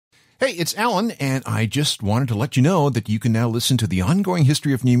Hey, it's Alan, and I just wanted to let you know that you can now listen to the ongoing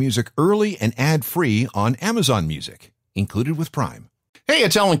history of new music early and ad-free on Amazon Music, included with Prime. Hey,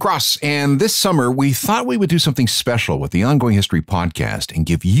 it's Alan Cross, and this summer we thought we would do something special with the Ongoing History podcast and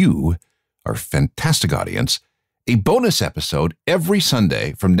give you, our fantastic audience, a bonus episode every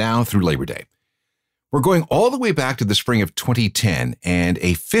Sunday from now through Labor Day. We're going all the way back to the spring of 2010 and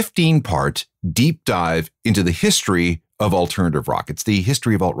a 15-part deep dive into the history of alternative rock. It's the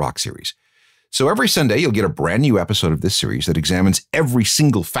History of Alt Rock series. So every Sunday, you'll get a brand new episode of this series that examines every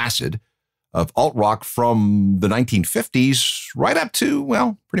single facet of alt rock from the 1950s right up to,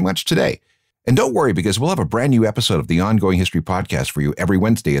 well, pretty much today. And don't worry, because we'll have a brand new episode of the Ongoing History podcast for you every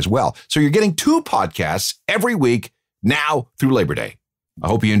Wednesday as well. So you're getting 2 podcasts every week now through Labor Day. I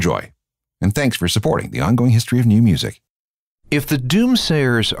hope you enjoy. And thanks for supporting the ongoing history of new music. If the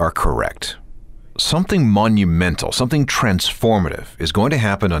doomsayers are correct, something monumental, something transformative is going to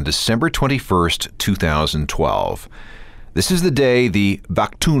happen on December 21st, 2012. This is the day the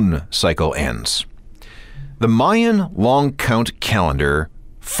Baktun cycle ends. The Mayan long count calendar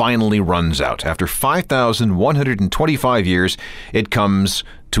finally runs out. After 5,125 years, it comes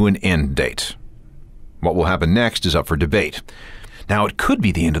to an end date. What will happen next is up for debate. Now, it could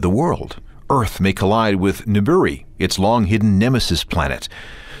be the end of the world. Earth may collide with Nibiru, its long-hidden nemesis planet.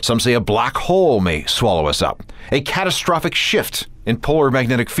 Some say a black hole may swallow us up. A catastrophic shift in polar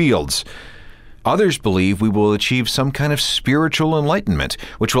magnetic fields. Others believe we will achieve some kind of spiritual enlightenment,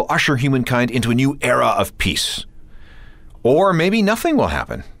 which will usher humankind into a new era of peace. Or maybe nothing will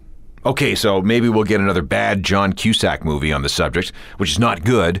happen. Okay, so maybe we'll get another bad John Cusack movie on the subject, which is not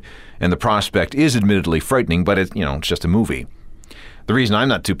good, and the prospect is admittedly frightening, but it's just a movie. The reason I'm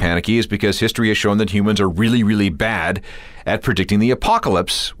not too panicky is because history has shown that humans are really, really bad at predicting the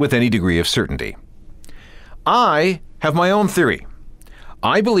apocalypse with any degree of certainty. I have my own theory.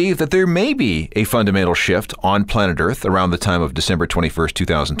 I believe that there may be a fundamental shift on planet Earth around the time of December 21st,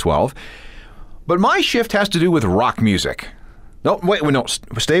 2012, but my shift has to do with rock music. No,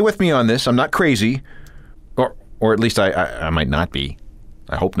 stay with me on this. I'm not crazy, or at least I might not be.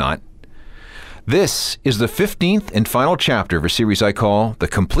 I hope not. This is the 15th and final chapter of a series I call The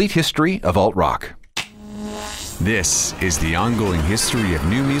Complete History of Alt Rock. This is the Ongoing History of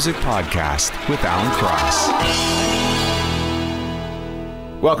New Music podcast with Alan Cross.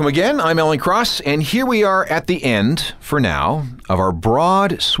 Welcome again. I'm Alan Cross, and here we are at the end, for now, of our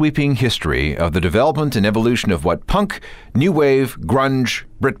broad, sweeping history of the development and evolution of what punk, new wave, grunge,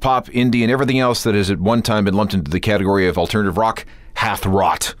 Britpop, indie, and everything else that has at one time been lumped into the category of alternative rock hath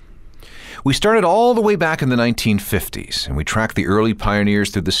wrought. We started all the way back in the 1950s, and we tracked the early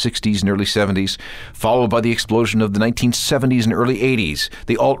pioneers through the 60s and early 70s, followed by the explosion of the 1970s and early 80s,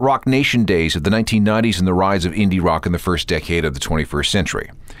 the alt-rock nation days of the 1990s, and the rise of indie rock in the first decade of the 21st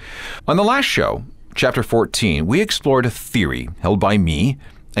century. On the last show, Chapter 14, we explored a theory held by me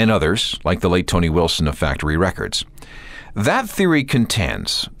and others, like the late Tony Wilson of Factory Records. That theory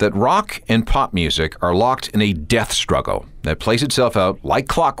contends that rock and pop music are locked in a death struggle that plays itself out like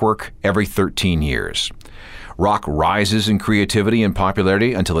clockwork every 13 years. Rock rises in creativity and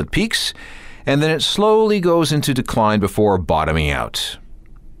popularity until it peaks, and then it slowly goes into decline before bottoming out.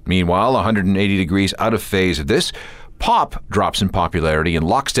 Meanwhile, 180 degrees out of phase of this, pop drops in popularity in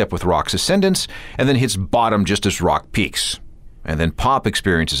lockstep with rock's ascendance, and then hits bottom just as rock peaks. And then pop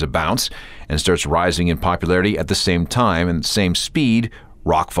experiences a bounce and starts rising in popularity at the same time and same speed,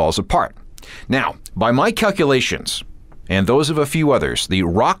 rock falls apart. Now, by my calculations, and those of a few others, the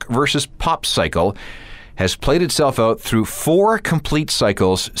rock versus pop cycle has played itself out through 4 complete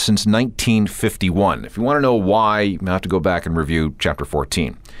cycles since 1951. If you want to know why, you have to go back and review Chapter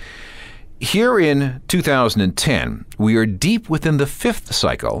 14. Here in 2010, we are deep within the 5th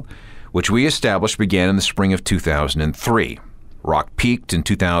cycle, which we established began in the spring of 2003. Rock peaked in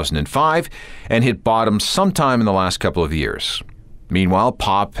 2005 and hit bottom sometime in the last couple of years. Meanwhile,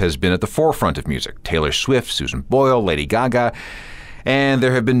 pop has been at the forefront of music. Taylor Swift, Susan Boyle, Lady Gaga, and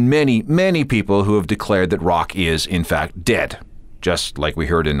there have been many, many people who have declared that rock is, in fact, dead, just like we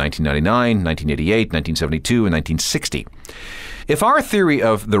heard in 1999, 1988, 1972, and 1960. If our theory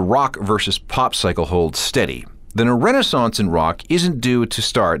of the rock versus pop cycle holds steady, then a renaissance in rock isn't due to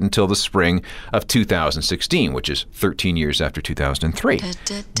start until the spring of 2016, which is 13 years after 2003.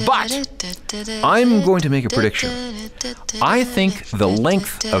 But I'm going to make a prediction. I think the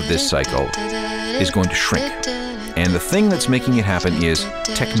length of this cycle is going to shrink. And the thing that's making it happen is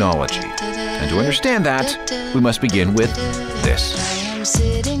technology. And to understand that, we must begin with this. I am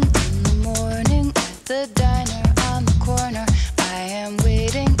sitting in the morning at the diner on the corner. I am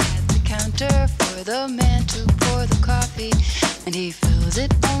waiting at the counter for the man to pour the coffee, and he fills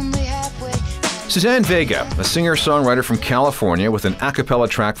it only half. way. Suzanne Vega, a singer-songwriter from California with an a cappella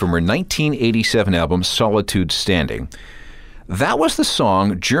track from her 1987 album Solitude Standing. That was the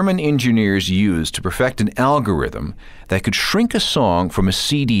song German engineers used to perfect an algorithm that could shrink a song from a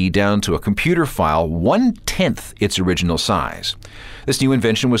CD down to a computer file 1/10 its original size. This new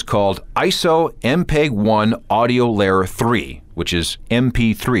invention was called ISO MPEG-1 Audio Layer 3, which is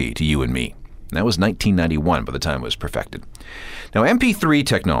MP3 to you and me. And that was 1991 by the time it was perfected. Now, MP3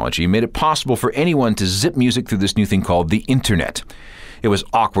 technology made it possible for anyone to zip music through this new thing called the Internet. It was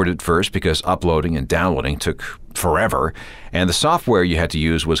awkward at first because uploading and downloading took forever, and the software you had to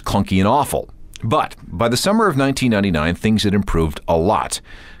use was clunky and awful. But by the summer of 1999, things had improved a lot.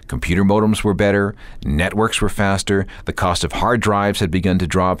 Computer modems were better, networks were faster, the cost of hard drives had begun to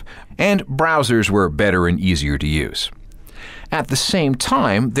drop, and browsers were better and easier to use. At the same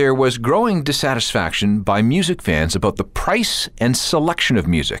time, there was growing dissatisfaction by music fans about the price and selection of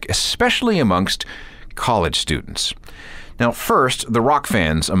music, especially amongst college students. Now, first, the rock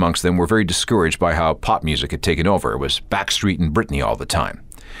fans amongst them were very discouraged by how pop music had taken over. It was Backstreet and Britney all the time.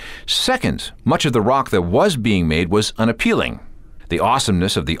 Second, much of the rock that was being made was unappealing. The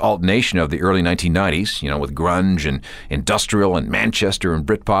awesomeness of the alt nation of the early 1990s, with grunge and industrial and Manchester and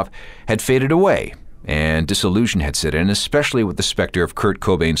Britpop, had faded away. And disillusion had set in, especially with the specter of Kurt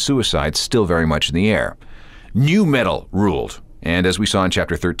Cobain's suicide still very much in the air. Nu metal ruled, and as we saw in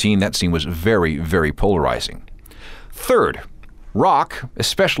Chapter 13, that scene was very, very polarizing. Third, rock,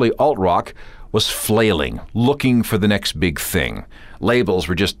 especially alt-rock, was flailing, looking for the next big thing. Labels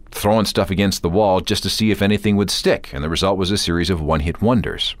were just throwing stuff against the wall just to see if anything would stick, and the result was a series of one-hit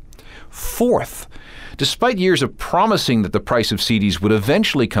wonders. Fourth, despite years of promising that the price of CDs would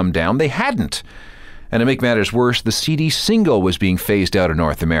eventually come down, they hadn't. And to make matters worse, the CD single was being phased out of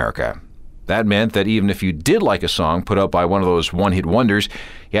North America. That meant that even if you did like a song put out by one of those one-hit wonders,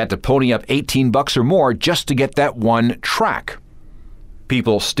 you had to pony up $18 or more just to get that one track.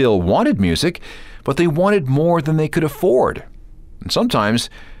 People still wanted music, but they wanted more than they could afford. And sometimes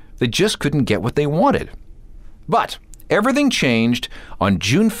they just couldn't get what they wanted. But everything changed on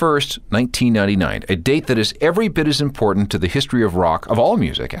June 1st, 1999, a date that is every bit as important to the history of rock, of all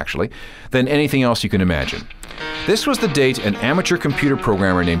music actually, than anything else you can imagine. This was the date an amateur computer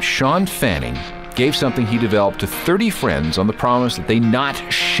programmer named Sean Fanning gave something he developed to 30 friends on the promise that they not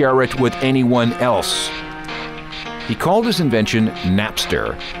share it with anyone else. He called his invention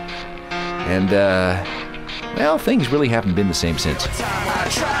Napster. And, well, things really haven't been the same since. I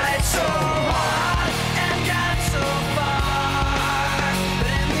tried so hard and got so far,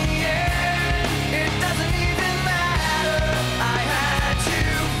 but in the end, it doesn't even matter. I had to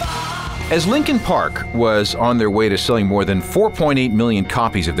fall. As Linkin Park was on their way to selling more than 4.8 million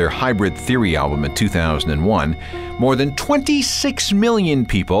copies of their Hybrid Theory album in 2001, more than 26 million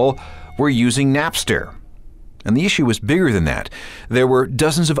people were using Napster. And the issue was bigger than that. There were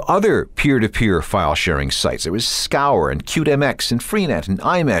dozens of other peer-to-peer file-sharing sites. There was Scour and CuteMX and Freenet and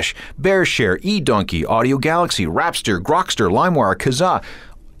iMesh, BearShare, eDonkey, Audio Galaxy, Rapster, Grokster, LimeWire, Kazaa.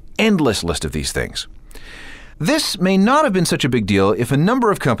 Endless list of these things. This may not have been such a big deal if a number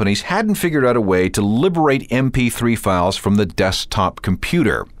of companies hadn't figured out a way to liberate MP3 files from the desktop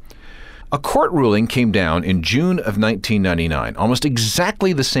computer. A court ruling came down in June of 1999, almost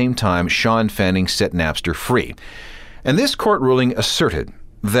exactly the same time Sean Fanning set Napster free. And this court ruling asserted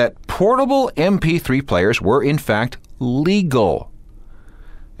that portable MP3 players were in fact legal.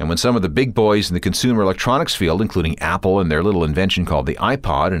 And when some of the big boys in the consumer electronics field, including Apple and their little invention called the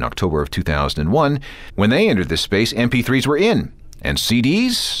iPod in October of 2001, when they entered this space, MP3s were in, and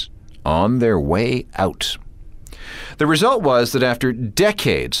CDs on their way out. The result was that after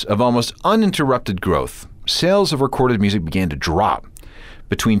decades of almost uninterrupted growth, sales of recorded music began to drop.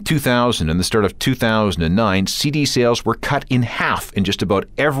 Between 2000 and the start of 2009, CD sales were cut in half in just about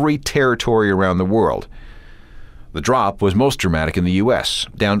every territory around the world. The drop was most dramatic in the US,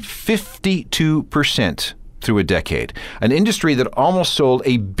 down 52% through a decade. An industry that almost sold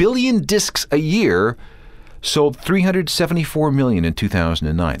 1 billion discs a year sold 374 million in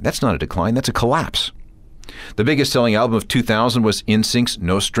 2009. That's not a decline, that's a collapse. The biggest selling album of 2000 was NSYNC's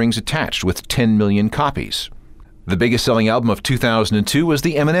No Strings Attached with 10 million copies. The biggest selling album of 2002 was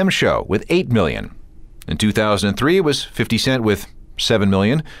The Eminem Show with 8 million. In 2003 it was 50 Cent with 7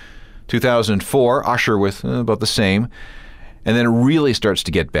 million. 2004, Usher with about the same. And then it really starts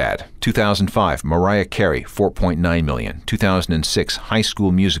to get bad. 2005, Mariah Carey, 4.9 million. 2006, High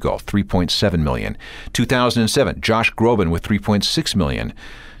School Musical, 3.7 million. 2007, Josh Groban with 3.6 million.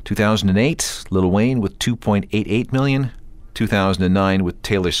 2008, Lil Wayne with 2.88 million. 2009 with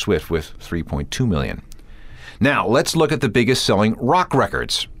Taylor Swift with 3.2 million. Now, let's look at the biggest selling rock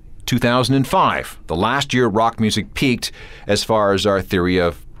records. 2005, the last year rock music peaked as far as our theory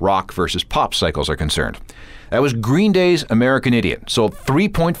of rock versus pop cycles are concerned. That was Green Day's American Idiot, sold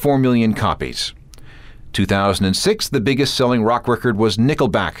 3.4 million copies. 2006, the biggest selling rock record was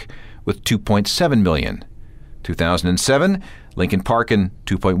Nickelback with 2.7 million. 2007, Linkin Park and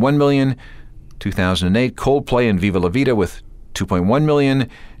 2.1 million. 2008, Coldplay and Viva La Vida with 2.1 million.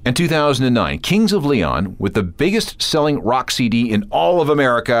 And 2009, Kings of Leon with the biggest selling rock CD in all of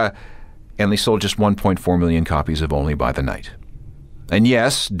America, and they sold just 1.4 million copies of Only by the Night. And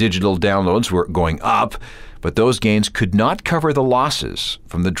yes, digital downloads were going up, but those gains could not cover the losses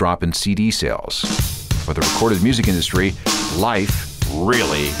from the drop in CD sales. For the recorded music industry, life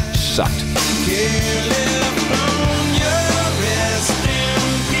really sucked.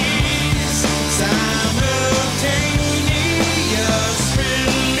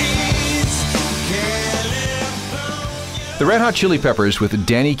 The Red Hot Chili Peppers with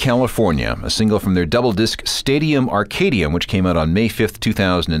Danny California, a single from their double-disc Stadium Arcadium, which came out on May 5th,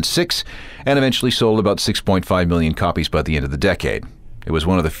 2006, and eventually sold about 6.5 million copies by the end of the decade. It was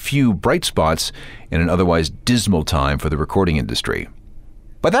one of the few bright spots in an otherwise dismal time for the recording industry.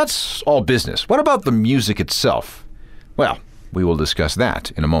 But that's all business. What about the music itself? Well, we will discuss that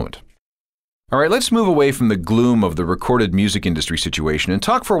in a moment. All right, let's move away from the gloom of the recorded music industry situation and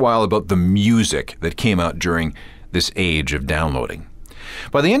talk for a while about the music that came out during this age of downloading.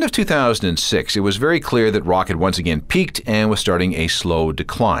 By the end of 2006, it was very clear that rock had once again peaked and was starting a slow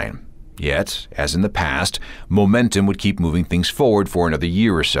decline. Yet, as in the past, momentum would keep moving things forward for another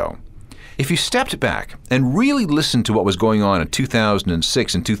year or so. If you stepped back and really listened to what was going on in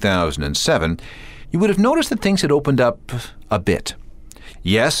 2006 and 2007, you would have noticed that things had opened up a bit.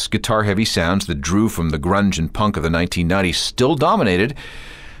 Yes, guitar-heavy sounds that drew from the grunge and punk of the 1990s still dominated,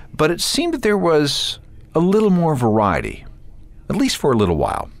 but it seemed that there was a little more variety, at least for a little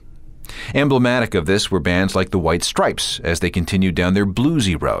while. Emblematic of this were bands like the White Stripes as they continued down their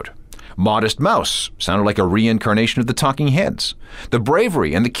bluesy road. Modest Mouse sounded like a reincarnation of the Talking Heads. The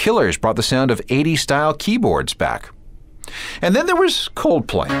Bravery and the Killers brought the sound of 80s-style keyboards back. And then there was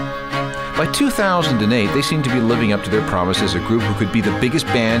Coldplay. By 2008, they seemed to be living up to their promise as a group who could be the biggest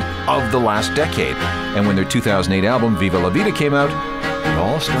band of the last decade. And when their 2008 album, Viva La Vida, came out, it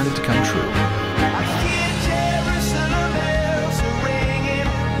all started to come true.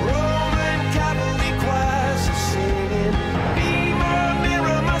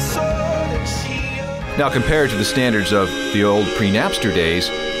 Now, compared to the standards of the old pre-Napster days,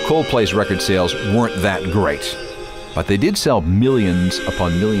 Coldplay's record sales weren't that great. But they did sell millions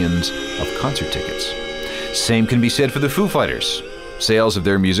upon millions of concert tickets. Same can be said for the Foo Fighters. Sales of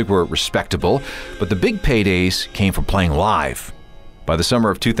their music were respectable, but the big paydays came from playing live. By the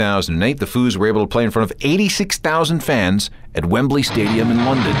summer of 2008, the Foos were able to play in front of 86,000 fans at Wembley Stadium in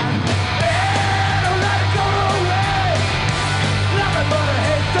London.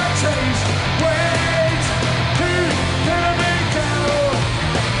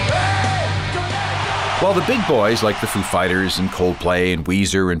 While the big boys like the Foo Fighters and Coldplay and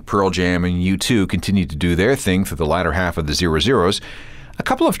Weezer and Pearl Jam and U2 continued to do their thing through the latter half of the 00s, a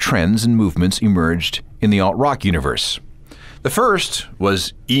couple of trends and movements emerged in the alt-rock universe. The first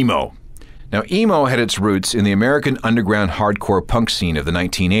was emo. Now, emo had its roots in the American underground hardcore punk scene of the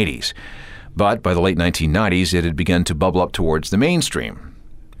 1980s, but by the late 1990s it had begun to bubble up towards the mainstream.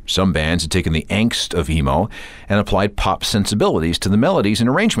 Some bands had taken the angst of emo and applied pop sensibilities to the melodies and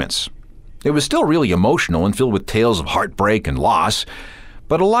arrangements. It was still really emotional and filled with tales of heartbreak and loss,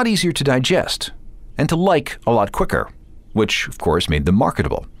 but a lot easier to digest and to like a lot quicker, which, of course, made them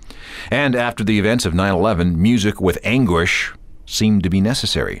marketable. And after the events of 9/11, music with anguish seemed to be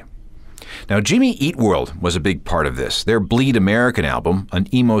necessary. Now, Jimmy Eat World was a big part of this. Their Bleed American album, an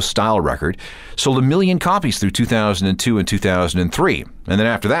emo-style record, sold 1 million copies through 2002 and 2003. And then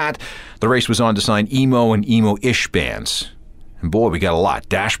after that, the race was on to sign emo and emo-ish bands. And boy, we got a lot.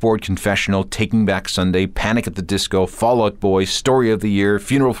 Dashboard Confessional, Taking Back Sunday, Panic at the Disco, Fall Out Boy, Story of the Year,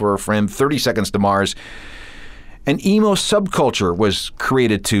 Funeral for a Friend, 30 Seconds to Mars. An emo subculture was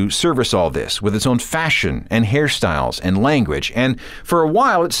created to service all this, with its own fashion and hairstyles and language. And for a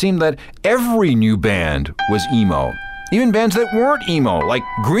while, it seemed that every new band was emo. Even bands that weren't emo, like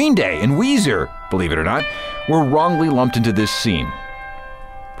Green Day and Weezer, believe it or not, were wrongly lumped into this scene.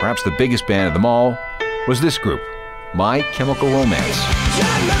 Perhaps the biggest band of them all was this group, My Chemical Romance.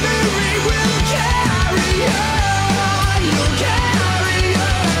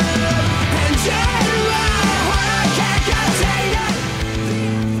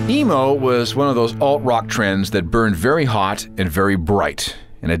 Emo was one of those alt-rock trends that burned very hot and very bright,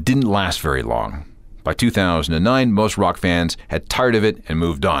 and it didn't last very long. By 2009, most rock fans had tired of it and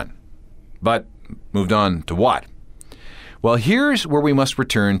moved on. But moved on to what? Well, here's where we must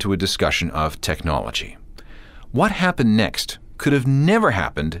return to a discussion of technology. What happened next could have never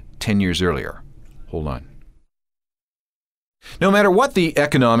happened 10 years earlier. Hold on. No matter what the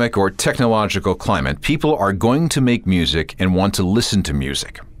economic or technological climate, people are going to make music and want to listen to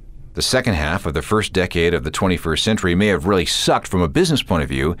music. The second half of the first decade of the 21st century may have really sucked from a business point of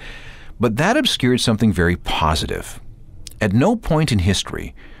view, but that obscured something very positive. At no point in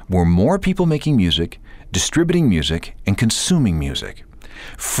history were more people making music, distributing music, and consuming music.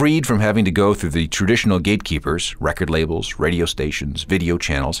 Freed from having to go through the traditional gatekeepers, record labels, radio stations, video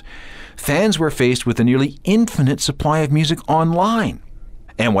channels, fans were faced with a nearly infinite supply of music online.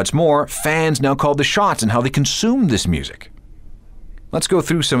 And what's more, fans now called the shots in how they consume this music. Let's go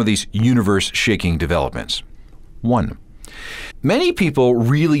through some of these universe-shaking developments. 1. Many people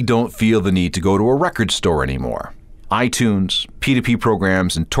really don't feel the need to go to a record store anymore. iTunes, P2P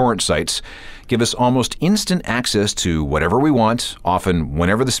programs, and torrent sites give us almost instant access to whatever we want, often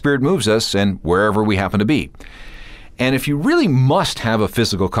whenever the spirit moves us and wherever we happen to be. And if you really must have a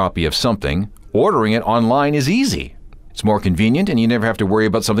physical copy of something, ordering it online is easy. It's more convenient, and you never have to worry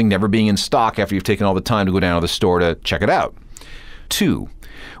about something never being in stock after you've taken all the time to go down to the store to check it out. 2.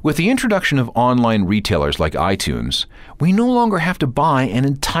 With the introduction of online retailers like iTunes, we no longer have to buy an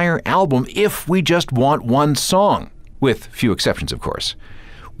entire album if we just want one song, with few exceptions, of course.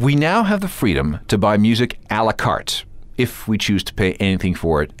 We now have the freedom to buy music a la carte, if we choose to pay anything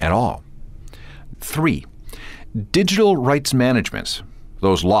for it at all. 3. Digital rights management,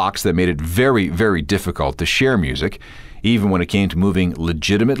 those locks that made it very, very difficult to share music, even when it came to moving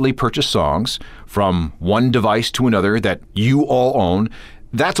legitimately purchased songs from one device to another that you all own,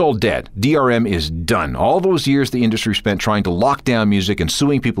 that's all dead. DRM is done. All those years the industry spent trying to lock down music and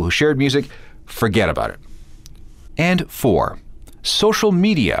suing people who shared music, forget about it. And 4. Social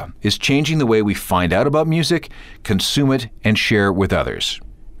media is changing the way we find out about music, consume it, and share with others.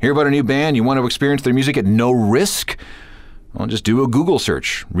 Hear about a new band, you want to experience their music at no risk? Well, just do a Google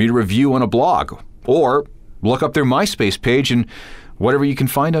search, read a review on a blog, or look up their MySpace page and whatever you can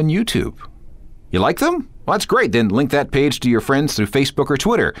find on YouTube. You like them? Well, that's great. Then link that page to your friends through Facebook or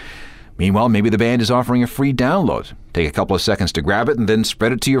Twitter. Meanwhile, maybe the band is offering a free download. Take a couple of seconds to grab it and then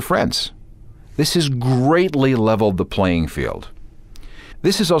spread it to your friends. This has greatly leveled the playing field.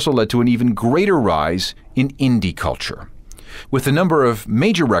 This has also led to an even greater rise in indie culture. With the number of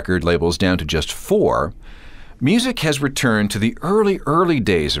major record labels down to just 4, music has returned to the early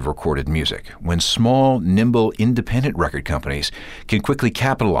days of recorded music, when small, nimble, independent record companies can quickly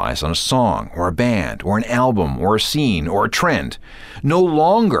capitalize on a song, or a band, or an album, or a scene, or a trend. No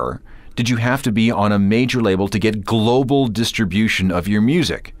longer did you have to be on a major label to get global distribution of your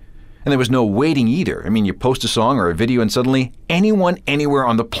music. And there was no waiting either. I mean, you post a song or a video and suddenly anyone, anywhere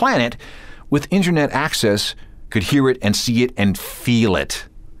on the planet with internet access could hear it and see it and feel it.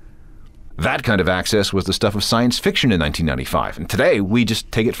 That kind of access was the stuff of science fiction in 1995, and today we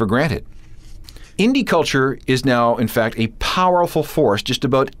just take it for granted. Indie culture is now, in fact, a powerful force just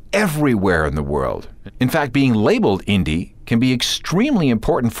about everywhere in the world. In fact, being labeled indie can be extremely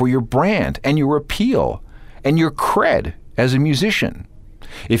important for your brand and your appeal and your cred as a musician.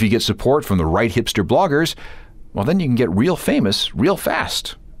 If you get support from the right hipster bloggers, well, then you can get real famous real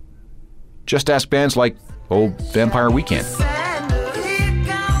fast. Just ask bands like, Vampire Weekend.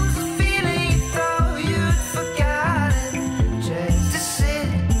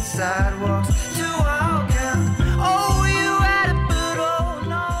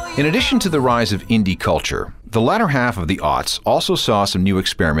 In addition to the rise of indie culture, the latter half of the aughts also saw some new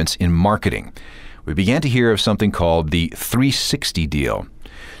experiments in marketing. We began to hear of something called the 360 deal.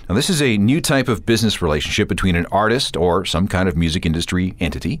 Now, this is a new type of business relationship between an artist or some kind of music industry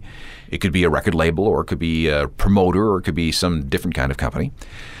entity. It could be a record label, or it could be a promoter, or it could be some different kind of company.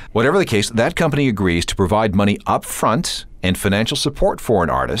 Whatever the case, that company agrees to provide money up front and financial support for an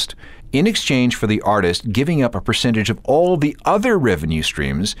artist in exchange for the artist giving up a percentage of all the other revenue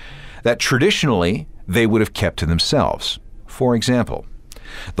streams that traditionally they would have kept to themselves. For example,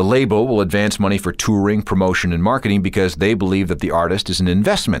 the label will advance money for touring, promotion, and marketing because they believe that the artist is an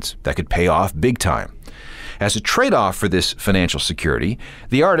investment that could pay off big time. As a trade-off for this financial security,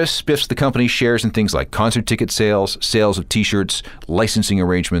 the artist spiffs the company's shares in things like concert ticket sales, sales of t-shirts, licensing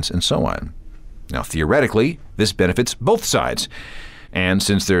arrangements, and so on. Now, theoretically, this benefits both sides. And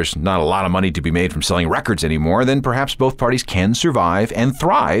since there's not a lot of money to be made from selling records anymore, then perhaps both parties can survive and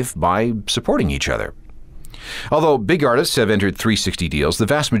thrive by supporting each other. Although big artists have entered 360 deals, the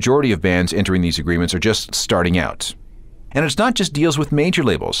vast majority of bands entering these agreements are just starting out. And it's not just deals with major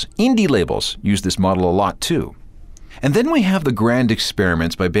labels. Indie labels use this model a lot too. And then we have the grand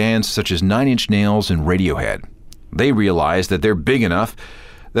experiments by bands such as 9 Inch Nails and Radiohead. They realize that they're big enough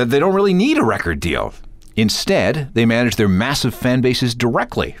that they don't really need a record deal. Instead, they manage their massive fan bases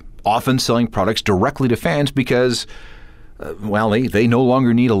directly, often selling products directly to fans because, they no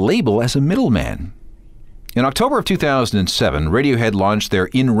longer need a label as a middleman. In October of 2007, Radiohead launched their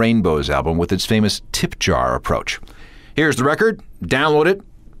In Rainbows album with its famous tip jar approach. Here's the record, download it,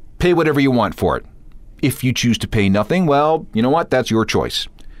 pay whatever you want for it. If you choose to pay nothing, well, you know what, that's your choice.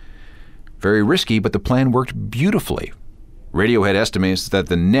 Very risky, but the plan worked beautifully. Radiohead estimates that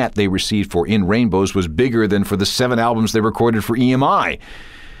the net they received for In Rainbows was bigger than for the 7 albums they recorded for EMI.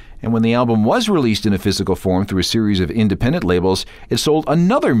 And when the album was released in a physical form through a series of independent labels, it sold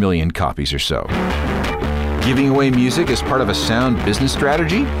another 1 million copies or so. Giving away music as part of a sound business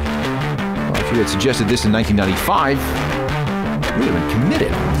strategy? Well, if you had suggested this in 1995, you would have been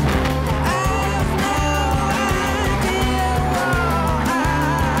committed.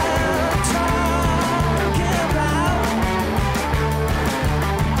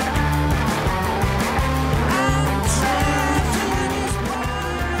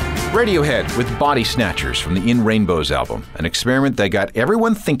 Radiohead with Body Snatchers from the In Rainbows album, an experiment that got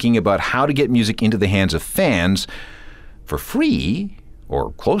everyone thinking about how to get music into the hands of fans for free,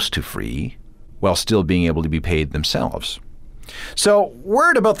 or close to free, while still being able to be paid themselves. So,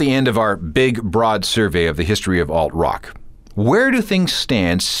 word about the end of our big, broad survey of the history of alt-rock. Where do things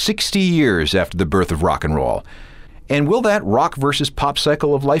stand 60 years after the birth of rock and roll? And will that rock versus pop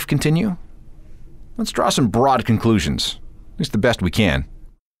cycle of life continue? Let's draw some broad conclusions, at least the best we can.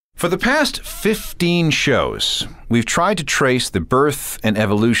 For the past 15 shows, we've tried to trace the birth and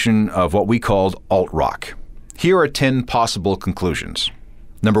evolution of what we called alt-rock. Here are 10 possible conclusions.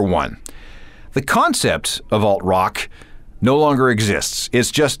 Number 1, the concept of alt-rock no longer exists. It's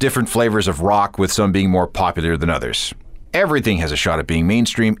just different flavors of rock, with some being more popular than others. Everything has a shot at being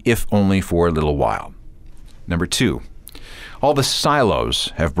mainstream, if only for a little while. Number 2, all the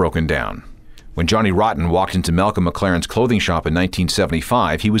silos have broken down. When Johnny Rotten walked into Malcolm McLaren's clothing shop in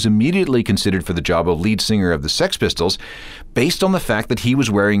 1975, he was immediately considered for the job of lead singer of the Sex Pistols based on the fact that he was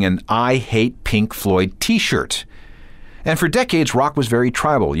wearing an I Hate Pink Floyd t-shirt. And for decades, rock was very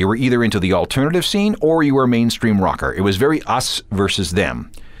tribal. You were either into the alternative scene or you were a mainstream rocker. It was very us versus them.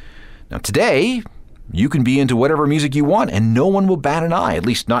 Now today, you can be into whatever music you want and no one will bat an eye, at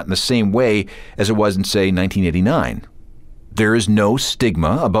least not in the same way as it was in, say, 1989. There is no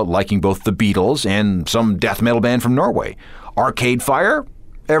stigma about liking both the Beatles and some death metal band from Norway. Arcade Fire,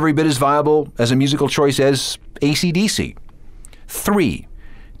 every bit as viable as a musical choice as AC/DC. 3,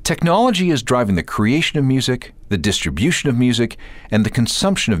 technology is driving the creation of music, the distribution of music, and the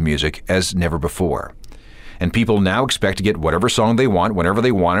consumption of music as never before. And people now expect to get whatever song they want, whenever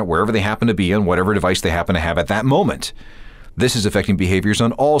they want it, wherever they happen to be on whatever device they happen to have at that moment. This is affecting behaviors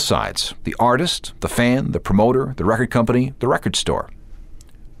on all sides: the artist, the fan, the promoter, the record company, the record store.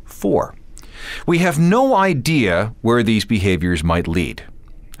 4, we have no idea where these behaviors might lead.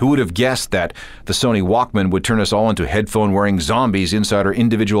 Who would have guessed that the Sony Walkman would turn us all into headphone-wearing zombies inside our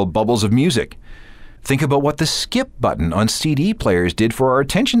individual bubbles of music? Think about what the skip button on CD players did for our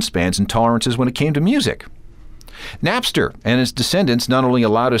attention spans and tolerances when it came to music. Napster and its descendants not only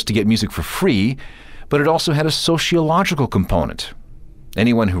allowed us to get music for free, but it also had a sociological component.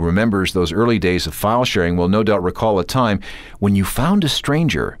 Anyone who remembers those early days of file sharing will no doubt recall a time when you found a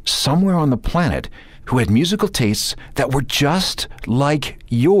stranger somewhere on the planet who had musical tastes that were just like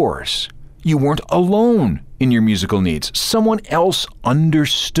yours. You weren't alone in your musical needs. Someone else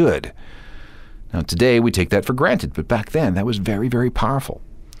understood. Now today we take that for granted, but back then that was very, very powerful.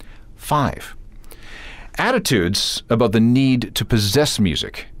 5, attitudes about the need to possess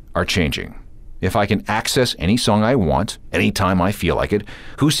music are changing. If I can access any song I want, anytime I feel like it,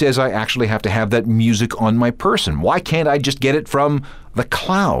 who says I actually have to have that music on my person? Why can't I just get it from the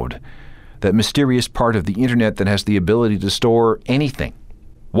cloud? That mysterious part of the internet that has the ability to store anything.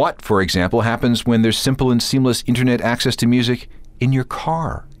 What, for example, happens when there's simple and seamless internet access to music in your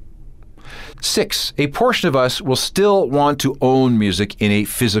car? 6, a portion of us will still want to own music in a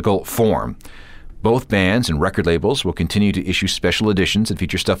physical form. Both bands and record labels will continue to issue special editions that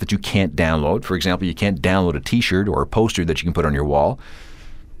feature stuff that you can't download. For example, you can't download a t-shirt or a poster that you can put on your wall.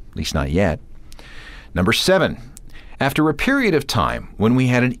 At least not yet. Number 7, after a period of time when we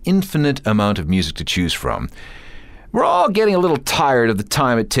had an infinite amount of music to choose from, we're all getting a little tired of the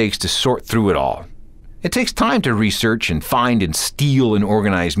time it takes to sort through it all. It takes time to research and find and steal and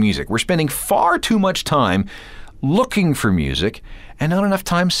organize music. We're spending far too much time looking for music and not enough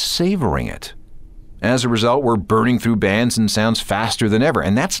time savoring it. As a result, we're burning through bands and sounds faster than ever,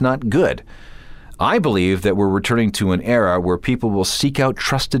 and that's not good. I believe that we're returning to an era where people will seek out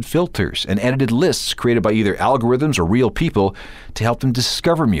trusted filters and edited lists created by either algorithms or real people to help them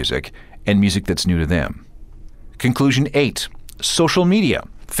discover music and music that's new to them. Conclusion 8. Social media,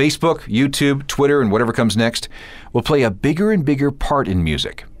 Facebook, YouTube, Twitter, and whatever comes next, will play a bigger and bigger part in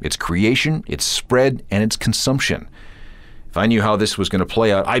music, its creation, its spread, and its consumption. If I knew how this was going to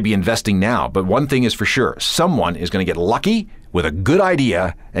play out, I'd be investing now. But one thing is for sure, someone is going to get lucky with a good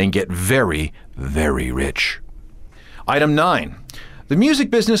idea and get very, very rich. Item 9. The music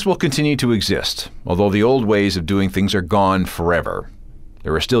business will continue to exist, although the old ways of doing things are gone forever.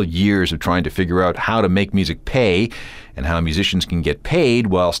 There are still years of trying to figure out how to make music pay and how musicians can get paid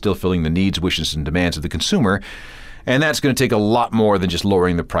while still filling the needs, wishes, and demands of the consumer. And that's going to take a lot more than just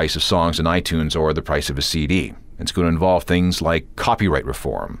lowering the price of songs in iTunes or the price of a CD. It's going to involve things like copyright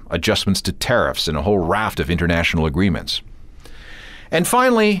reform, adjustments to tariffs, and a whole raft of international agreements. And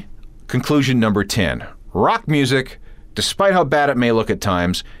finally, conclusion number 10. Rock music, despite how bad it may look at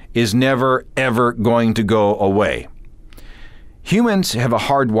times, is never, ever going to go away. Humans have a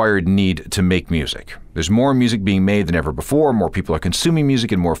hardwired need to make music. There's more music being made than ever before. More people are consuming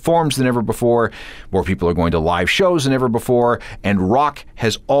music in more forms than ever before. More people are going to live shows than ever before. And rock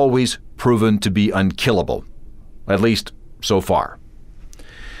has always proven to be unkillable. At least so far.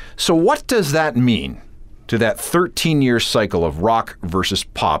 So what does that mean to that 13-year cycle of rock versus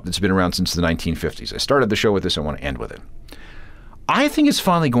pop that's been around since the 1950s? I started the show with this. I want to end with it. I think it's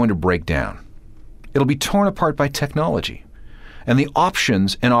finally going to break down. It'll be torn apart by technology and the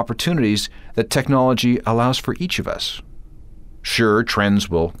options and opportunities that technology allows for each of us. Sure, trends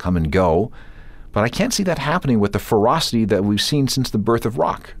will come and go, but I can't see that happening with the ferocity that we've seen since the birth of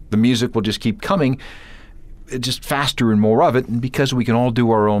rock. The music will just keep coming, just faster and more of it, and because we can all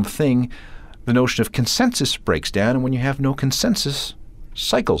do our own thing, the notion of consensus breaks down, and when you have no consensus,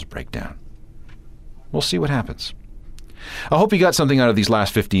 cycles break down. We'll see what happens. I hope you got something out of these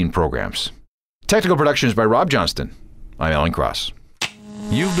last 15 programs. Technical production is by Rob Johnston. I'm Alan Cross.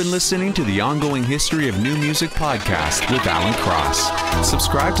 You've been listening to the Ongoing History of New Music podcast with Alan Cross.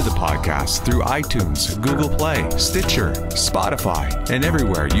 Subscribe to the podcast through iTunes, Google Play, Stitcher, Spotify, and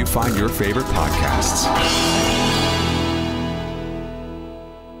everywhere you find your favorite podcasts.